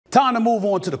Time to move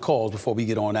on to the calls before we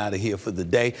get on out of here for the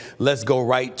day. Let's go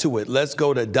right to it. Let's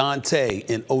go to Dante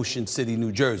in Ocean City,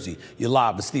 New Jersey. You're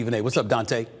live with Stephen A. What's up,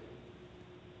 Dante?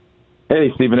 Hey,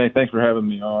 Stephen A. Thanks for having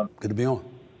me on. Good to be on.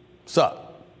 What's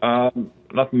up?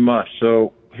 Nothing much.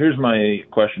 So here's my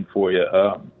question for you.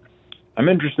 I'm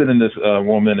interested in this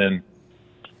woman, and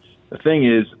the thing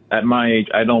is, at my age,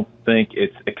 I don't think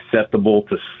it's acceptable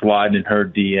to slide in her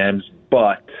DMs,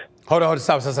 but... Hold on,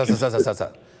 stop.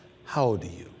 How old are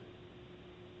you?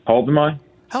 How old am I?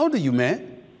 How old are you,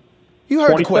 man? You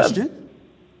heard 27. the question.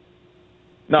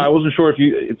 No, I wasn't sure if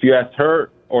you asked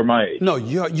her or my age. No,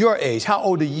 your age. How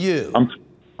old are you? I'm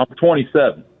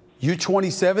 27. You're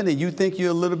 27 and you think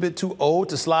you're a little bit too old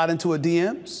to slide into a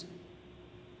DMs?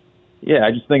 Yeah,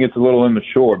 I just think it's a little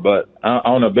immature, but I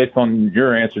don't know. Based on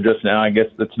your answer just now, I guess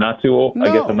it's not too old. No,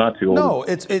 I guess I'm not too old. No,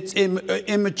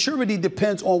 immaturity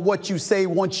depends on what you say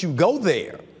once you go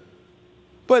there.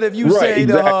 But if you say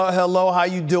to her, hello, how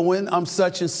you doing? I'm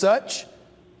such and such.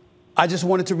 I just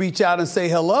wanted to reach out and say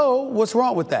hello. What's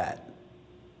wrong with that?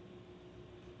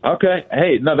 Okay.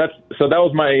 Hey, no, that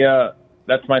was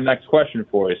my next question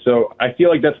for you. So I feel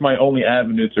like that's my only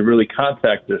avenue to really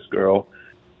contact this girl,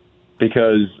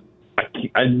 because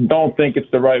I don't think it's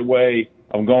the right way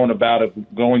of going about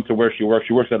it, going to where she works.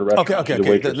 She works at a restaurant. Okay.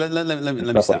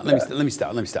 Let me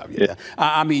stop. Yeah.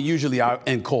 I mean, usually I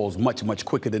end calls much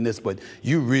quicker than this, but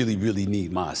you really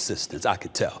need my assistance. I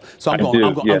could tell. So I'm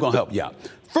going to help you out.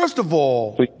 First of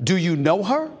all, do you know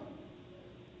her?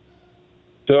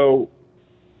 So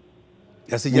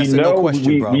that's a yes or no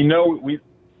question, bro.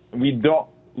 We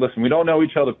don't know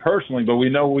each other personally, but we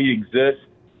know we exist.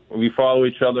 We follow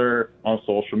each other on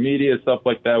social media, stuff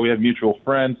like that. We have mutual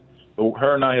friends. But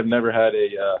her and I have never had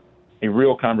a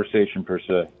real conversation per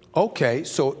se. Okay,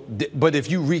 so, but if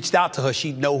you reached out to her,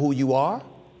 she'd know who you are?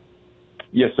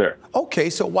 Yes, sir. Okay,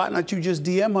 so why not you just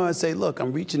DM her and say, look,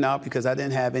 I'm reaching out because I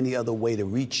didn't have any other way to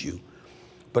reach you,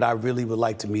 but I really would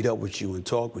like to meet up with you and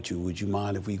talk with you. Would you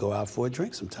mind if we go out for a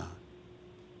drink sometime?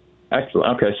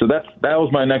 Excellent. Okay, so that was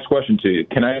my next question to you.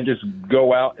 Can I just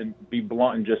go out and be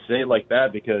blunt and just say it like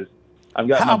that? Because I've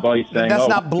got my buddy saying, that's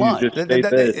not blunt.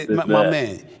 My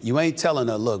man, you ain't telling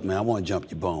her, look, man, I want to jump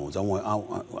your bones. I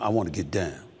want to get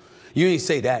down. You didn't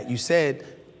say that. You said,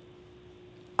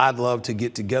 I'd love to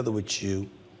get together with you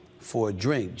for a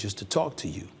drink just to talk to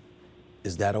you.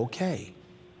 Is that okay?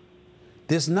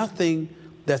 There's nothing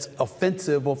that's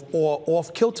offensive or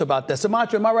off kilter about that.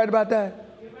 Sumatra, am I right about that?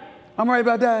 You're right. I'm right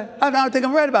about that? I don't think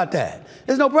I'm right about that.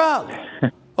 There's no problem.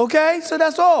 Okay, so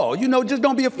that's all. Just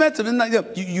don't be offensive.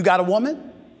 You got a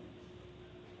woman?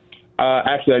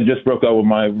 Actually, I just broke up with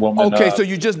my woman. Okay, so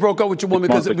you just broke up with your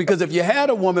woman because if you had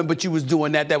a woman but you was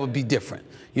doing that, that would be different.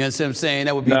 You understand what I'm saying?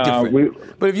 That would be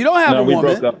different. But if you don't have a woman,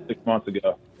 we broke up 6 months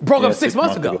ago. Broke up 6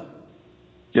 months ago.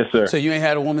 Yes, sir. So you ain't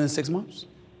had a woman in 6 months?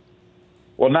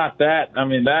 Well, not that. I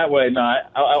mean, that way. No,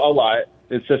 I'll lie.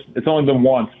 It's only been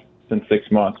once in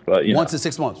 6 months, but once in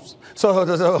 6 months.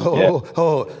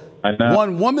 So. I know.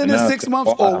 One woman in 6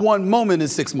 months or one moment in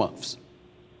 6 months?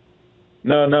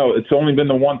 No. It's only been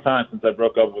the one time since I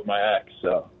broke up with my ex.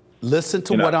 So listen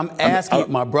to what I'm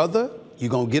asking, my brother. You're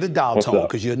going to get a dial tone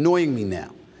because you're annoying me now.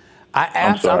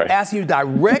 I'm asking you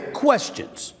direct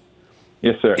questions.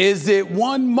 Yes, sir. Is it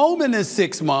one moment in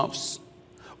 6 months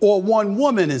or one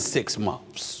woman in 6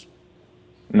 months?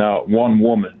 No, one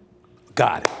woman.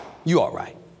 Got it. You all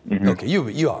right. Mm-hmm. Okay,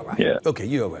 you all right. Yeah. Okay,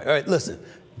 you all right. All right, listen,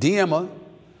 DM her.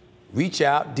 Reach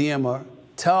out, DM her,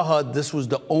 tell her this was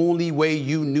the only way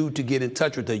you knew to get in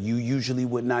touch with her. You usually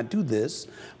would not do this,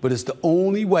 but it's the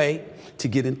only way to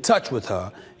get in touch with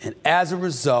her. And as a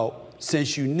result,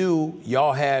 since you knew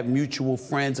y'all had mutual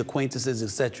friends, acquaintances, et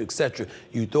cetera,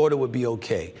 you thought it would be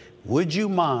okay. Would you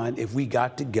mind if we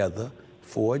got together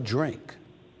for a drink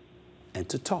and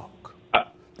to talk?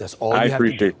 That's all you have to do. I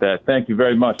appreciate that. Thank you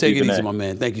very much. Take it easy, my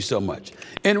man. Thank you so much.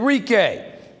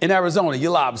 Enrique in Arizona,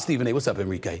 you're live with Stephen A. What's up,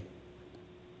 Enrique?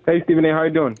 Hey, Stephen A., how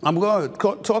you doing? I'm good.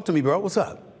 Talk to me, bro. What's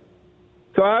up?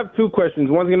 So I have two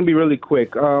questions. One's going to be really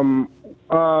quick. The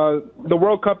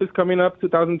World Cup is coming up,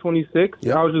 2026.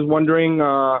 Yep. I was just wondering,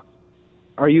 are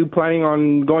you planning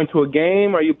on going to a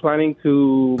game? Are you planning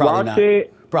to watch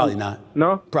it? Probably not.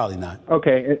 No? Probably not.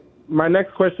 Okay. My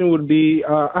next question would be,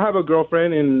 I have a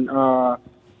girlfriend, and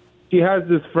she has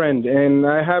this friend, and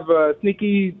I have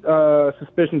sneaky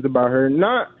suspicions about her.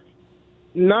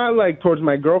 Not like towards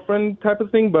my girlfriend type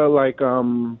of thing, but like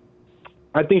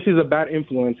I think she's a bad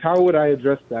influence. How would I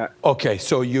address that? Okay,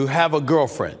 so you have a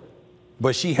girlfriend,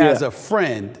 but she has a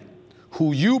friend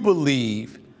who you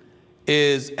believe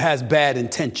has bad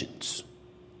intentions.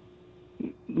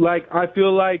 Like, I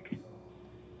feel like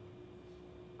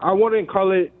I wouldn't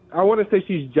call it I want to say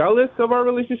she's jealous of our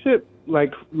relationship.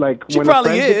 Like She when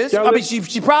probably a friend gets is. I jealous. mean,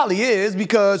 she probably is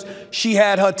because she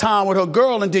had her time with her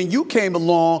girl, and then you came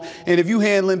along. And if you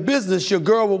handling business, your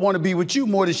girl would want to be with you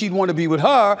more than she'd want to be with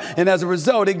her. And as a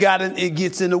result, it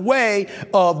gets in the way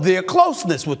of their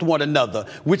closeness with one another,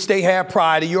 which they had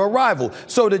prior to your arrival.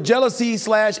 So the jealousy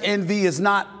 / envy is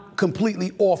not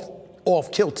completely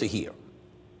off kilter here.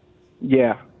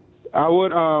 Yeah, I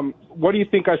would. What do you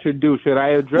think I should do? Should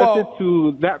I address it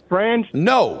to that friend?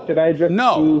 No. Should I address it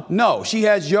to... No.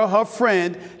 Her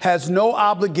friend has no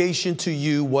obligation to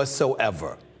you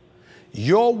whatsoever.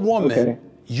 Your woman,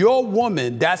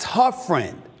 that's her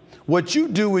friend. What you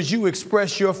do is you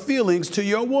express your feelings to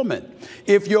your woman.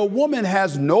 If your woman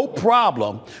has no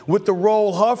problem with the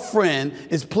role her friend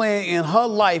is playing in her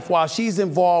life while she's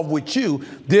involved with you,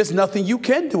 there's nothing you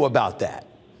can do about that.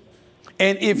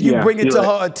 And if you bring it to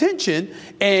her attention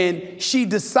and she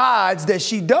decides that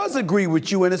she does agree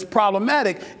with you and it's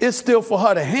problematic, it's still for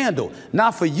her to handle,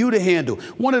 not for you to handle.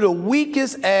 One of the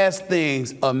weakest ass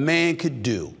things a man could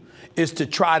do is to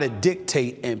try to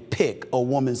dictate and pick a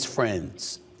woman's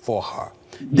friends for her.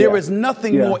 There is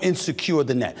nothing more insecure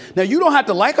than that. Now, you don't have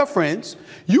to like her friends.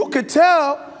 You could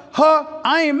tell her,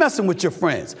 I ain't messing with your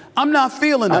friends. I'm not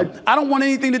feeling them. I don't want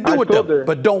anything to do with them.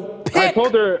 But don't pick. I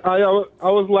told her, I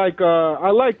was like, I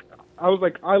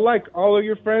like all of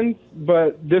your friends,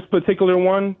 but this particular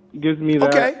one gives me a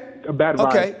bad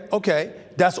vibe. Okay.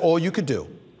 That's all you could do.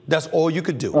 That's all you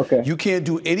could do. Okay. You can't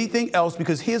do anything else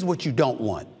because here's what you don't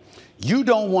want. You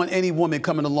don't want any woman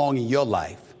coming along in your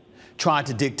life trying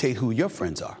to dictate who your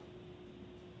friends are.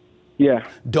 Yeah.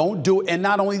 Don't do it. And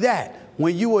not only that,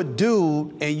 when you a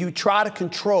dude and you try to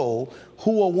control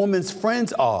who a woman's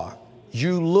friends are,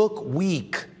 you look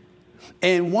weak.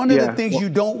 And one of the things you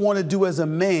don't want to do as a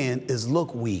man is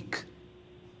look weak.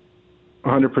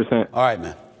 100%. All right,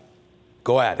 man.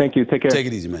 Go at it. Thank you. Take care. Take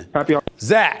it easy, man. Happy.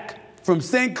 Zach from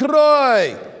St.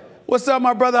 Croix. What's up,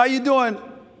 my brother? How you doing?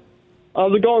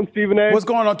 How's it going, Stephen A? What's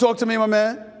going on? Talk to me, my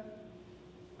man.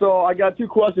 So I got two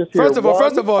questions here. First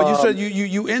of all, you said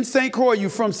you in St. Croix, you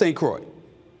from St. Croix?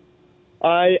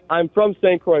 I'm from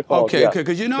St. Croix Falls. Okay,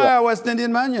 because you know I'm West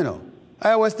Indian man, you know.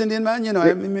 I'm West Indian man, you know.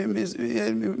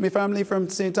 My family from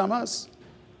St. Thomas.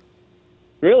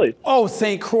 Really? Oh,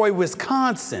 St. Croix,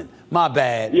 Wisconsin. My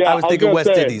bad. Yeah, I was thinking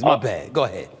West Indies. My bad. Go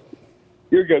ahead.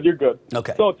 You're good.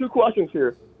 Okay. So two questions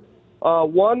here.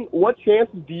 One, what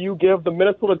chances do you give the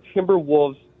Minnesota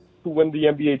Timberwolves to win the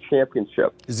NBA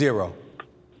championship? Zero.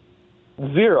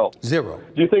 Zero.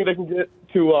 Do you think they can get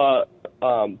to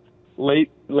late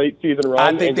season run?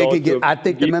 I think they can get. I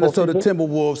think the Minnesota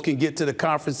Timberwolves can get to the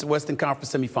Western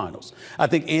Conference semifinals. I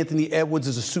think Anthony Edwards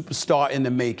is a superstar in the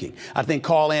making. I think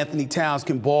Karl Anthony Towns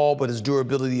can ball, but his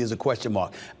durability is a question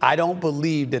mark. I don't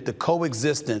believe that the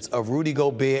coexistence of Rudy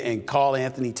Gobert and Karl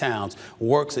Anthony Towns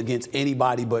works against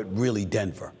anybody but really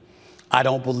Denver. I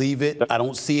don't believe it. I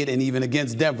don't see it. And even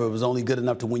against Denver, it was only good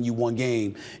enough to win you one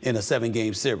game in a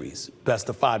 7-game series. Best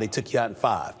of 5. They took you out in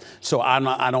 5. So I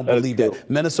don't believe that.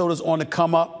 Minnesota's on the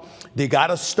come up. They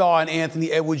got a star in Anthony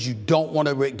Edwards you don't want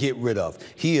to get rid of.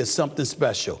 He is something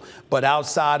special. But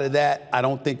outside of that, I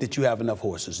don't think that you have enough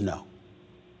horses, no.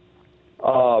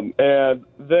 And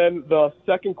then the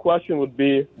second question would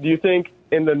be, do you think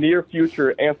in the near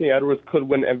future Anthony Edwards could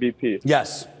win MVP?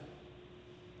 Yes.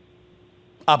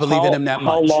 I believe in him that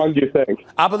much. How long do you think?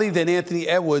 I believe that Anthony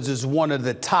Edwards is one of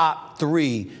the top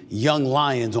 3 young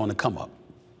lions on the come up.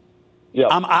 Yeah.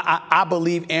 I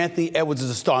believe Anthony Edwards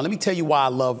is a star. Let me tell you why I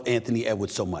love Anthony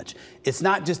Edwards so much. It's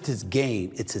not just his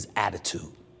game, it's his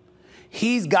attitude.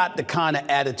 He's got the kind of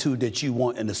attitude that you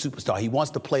want in a superstar. He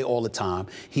wants to play all the time.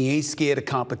 He ain't scared of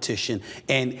competition.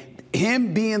 And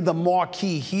him being the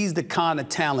marquee, he's the kind of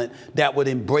talent that would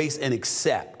embrace and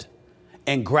accept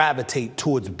and gravitate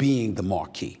towards being the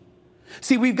marquee.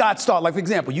 See, we've got stars, like, for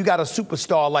example, you got a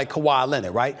superstar like Kawhi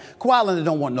Leonard, right? Kawhi Leonard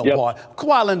don't want no part.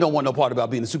 Kawhi Leonard don't want no part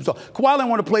about being a superstar. Kawhi Leonard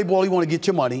want to play ball, he want to get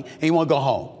your money, and he want to go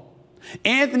home.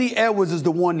 Anthony Edwards is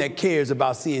the one that cares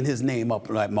about seeing his name up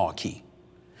like marquee.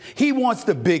 He wants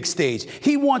the big stage.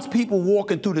 He wants people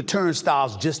walking through the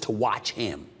turnstiles just to watch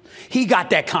him. He got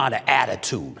that kind of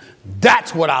attitude.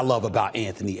 That's what I love about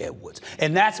Anthony Edwards.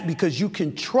 And that's because you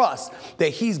can trust that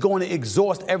he's going to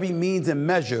exhaust every means and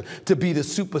measure to be the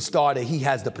superstar that he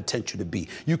has the potential to be.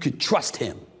 You can trust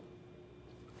him.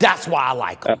 That's why I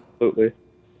like him. Absolutely.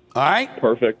 All right?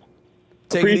 Perfect.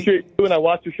 Appreciate you, and I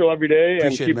watch your show every day,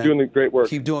 and keep doing the great work.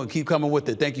 Keep coming with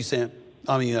it. Thank you, Sam.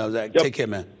 Zach, take care,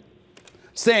 man.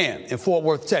 Sam in Fort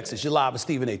Worth, Texas. You're live with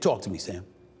Stephen A. Talk to me, Sam.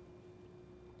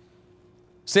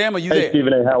 Sam, are you there? Hey,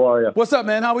 Stephen A., how are you? What's up,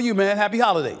 man? How are you, man? Happy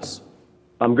holidays.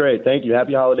 I'm great. Thank you.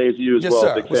 Happy holidays to you as Yes, well.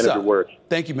 sir. Big What's fan up? of your work.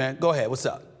 Thank you, man. Go ahead. What's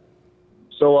up?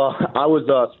 So I was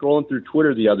scrolling through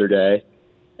Twitter the other day,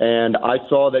 and I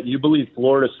saw that you believe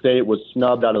Florida State was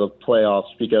snubbed out of the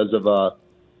playoffs because of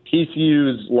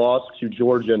TCU's loss to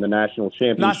Georgia in the national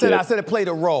championship. No, I said it played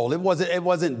a role. It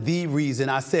wasn't the reason.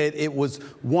 I said it was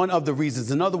one of the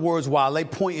reasons. In other words, while they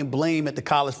point and blame at the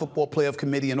College Football Playoff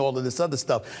Committee and all of this other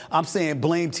stuff, I'm saying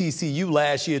blame TCU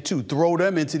last year too. Throw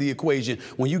them into the equation.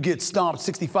 When you get stomped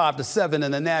 65-7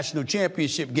 in a national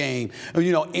championship game,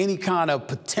 you know, any kind of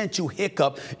potential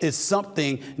hiccup is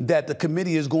something that the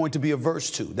committee is going to be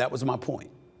averse to. That was my point.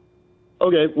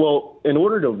 Okay, well, in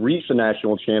order to reach the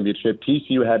national championship,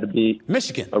 TCU had to beat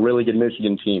Michigan, a really good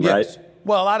Michigan team, yes. Right?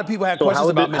 Well, a lot of people had questions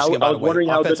about Michigan, by the way, I was wondering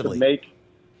how this would make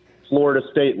Florida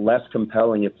State less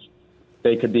compelling if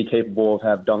they could be capable of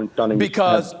achieving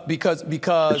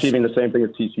the same thing as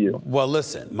TCU. Well,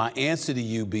 listen, my answer to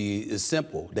you is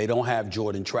simple. They don't have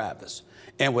Jordan Travis.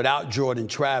 And without Jordan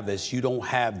Travis, you don't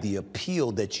have the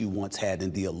appeal that you once had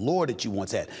and the allure that you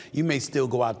once had. You may still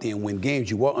go out there and win games.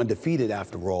 You were undefeated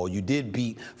after all. You did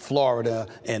beat Florida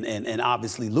and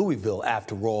obviously Louisville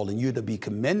after all, and you're to be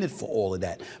commended for all of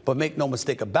that. But make no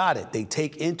mistake about it, they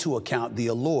take into account the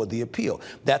allure, the appeal.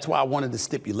 That's why one of the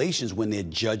stipulations when they're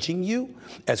judging you,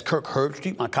 as Kirk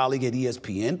Herbstreit, my colleague at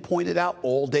ESPN, pointed out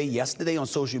all day yesterday on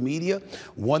social media,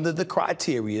 one of the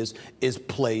criteria is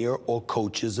player or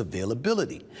coach's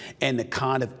availability and the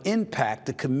kind of impact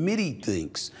the committee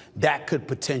thinks that could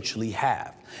potentially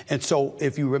have. And so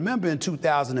if you remember in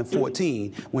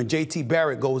 2014, when J.T.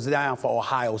 Barrett goes down for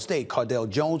Ohio State, Cardale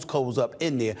Jones goes up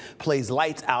in there, plays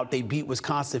lights out. They beat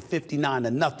Wisconsin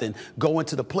 59-0, go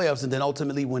into the playoffs, and then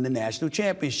ultimately win the national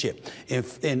championship.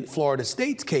 In Florida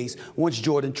State's case, once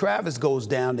Jordan Travis goes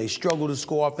down, they struggle to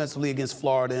score offensively against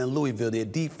Florida and Louisville. Their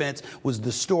defense was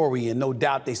the story, and no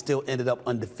doubt they still ended up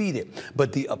undefeated.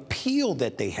 But the appeal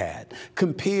that they had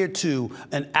compared to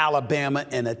an Alabama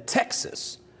and a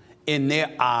Texas, in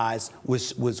their eyes,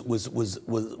 was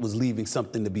leaving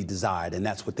something to be desired, and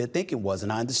that's what their thinking was,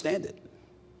 and I understand it.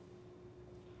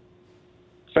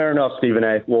 Fair enough, Stephen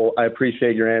A. Well, I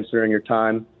appreciate your answer and your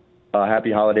time.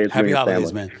 Happy holidays. Happy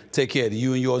holidays, man. Take care to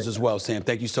you and yours as well, Sam.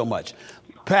 Thank you so much.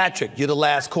 Patrick, you're the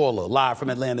last caller, live from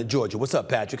Atlanta, Georgia. What's up,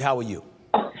 Patrick? How are you?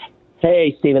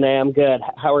 Hey, Stephen A. I'm good.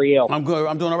 How are you? I'm good.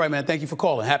 I'm doing all right, man. Thank you for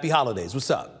calling. Happy holidays.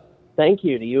 What's up? Thank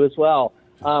you to you as well.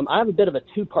 I have a bit of a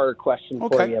two-part question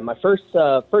for you. My first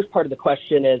part of the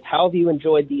question is, how have you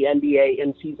enjoyed the NBA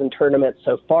in-season tournament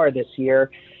so far this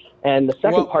year? And the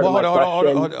second part of my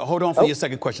question... Hold on for your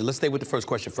second question. Let's stay with the first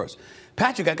question first.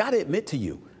 Patrick, I got to admit to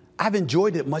you, I've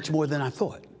enjoyed it much more than I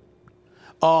thought.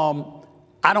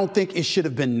 I don't think it should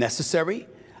have been necessary.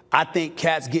 I think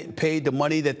cats getting paid the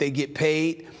money that they get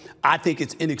paid. I think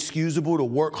it's inexcusable to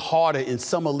work harder in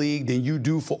summer league than you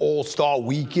do for All-Star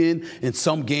weekend in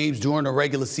some games during the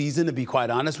regular season, to be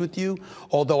quite honest with you,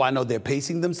 although I know they're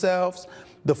pacing themselves.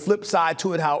 The flip side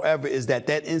to it, however, is that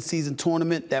in-season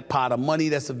tournament, that pot of money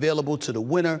that's available to the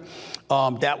winner,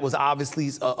 that was obviously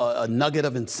a nugget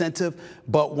of incentive.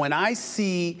 But when I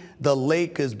see the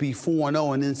Lakers be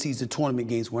 4-0 in in-season tournament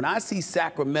games, when I see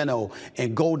Sacramento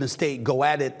and Golden State go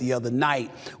at it the other night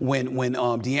when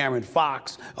De'Aaron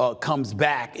Fox comes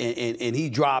back and he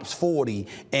drops 40,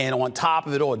 and on top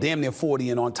of it all, damn near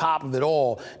 40, and on top of it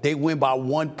all, they win by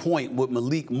 1 point with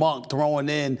Malik Monk throwing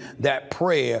in that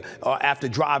prayer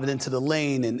after driving into the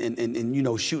lane and you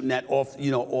know, shooting that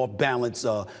off balance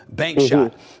bank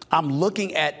shot. I'm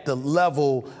looking at the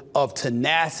level of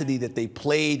tenacity that they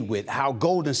played with, how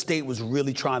Golden State was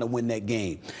really trying to win that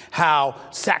game, how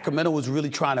Sacramento was really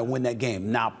trying to win that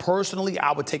game. Now, personally,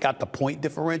 I would take out the point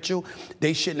differential.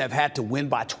 They shouldn't have had to win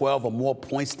by 12 or more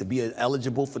points to be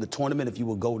eligible for the tournament if you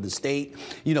were Golden State,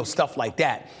 you know, stuff like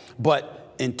that. But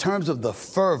in terms of the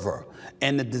fervor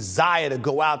and the desire to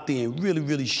go out there and really,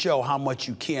 really show how much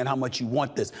you care and how much you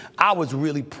want this, I was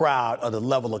really proud of the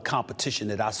level of competition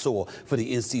that I saw for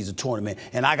the in-season tournament,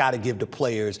 and I got to give the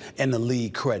players and the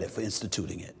league credit for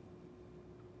instituting it.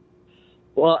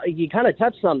 Well, you kind of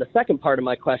touched on the second part of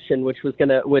my question, which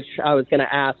I was gonna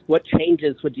ask, what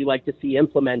changes would you like to see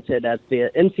implemented, as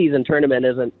the in-season tournament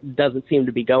doesn't seem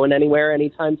to be going anywhere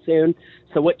anytime soon?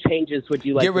 So what changes would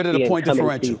you like to see? Get rid of the point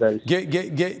differential. Seasons?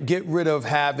 Get rid of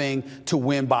having to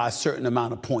win by a certain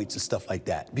amount of points and stuff like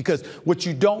that. Because what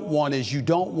you don't want is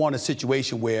a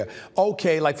situation where,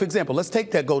 okay, like for example, let's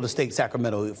take that Golden State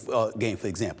Sacramento game for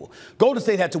example. Golden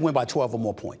State had to win by 12 or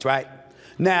more points, right?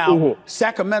 Now,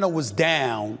 Sacramento was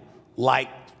down like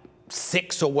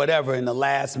 6 or whatever in the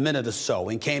last minute or so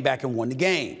and came back and won the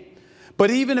game.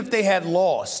 But even if they had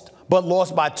lost but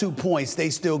lost by 2 points, they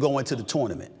still go into the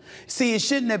tournament. See, it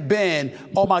shouldn't have been,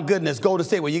 oh my goodness, Golden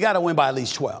State, well, you got to win by at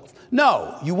least 12.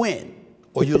 No, you win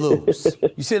or you lose.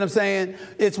 You see what I'm saying?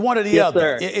 It's one or the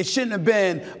other. It shouldn't have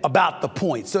been about the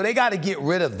points. So they got to get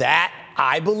rid of that,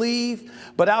 I believe.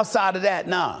 But outside of that,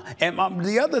 nah. And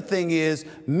the other thing is,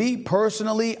 me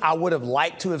personally, I would have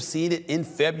liked to have seen it in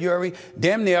February.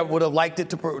 Damn near would have liked it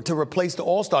to replace the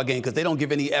All-Star game because they don't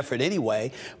give any effort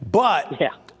anyway. But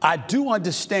I do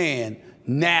understand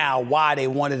now why they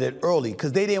wanted it early,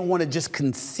 because they didn't want to just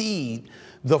concede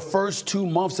the first 2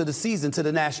 months of the season to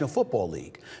the National Football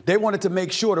League. They wanted to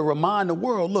make sure to remind the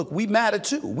world, look, we matter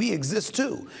too. We exist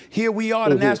too. Here we are,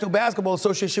 the National Basketball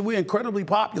Association. We're incredibly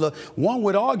popular. One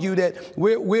would argue that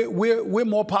we're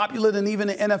more popular than even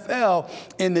the NFL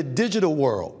in the digital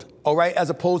world, all right, as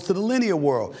opposed to the linear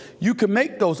world. You can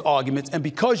make those arguments, and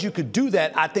because you could do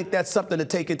that, I think that's something to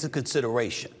take into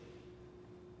consideration.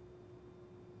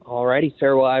 All righty,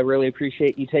 sir. Well, I really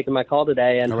appreciate you taking my call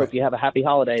today, and hope you have a happy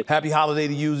holidays. Happy holiday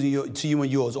to you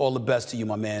and yours. All the best to you,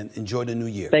 my man. Enjoy the new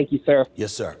year. Thank you, sir.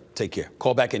 Yes, sir. Take care.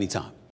 Call back anytime.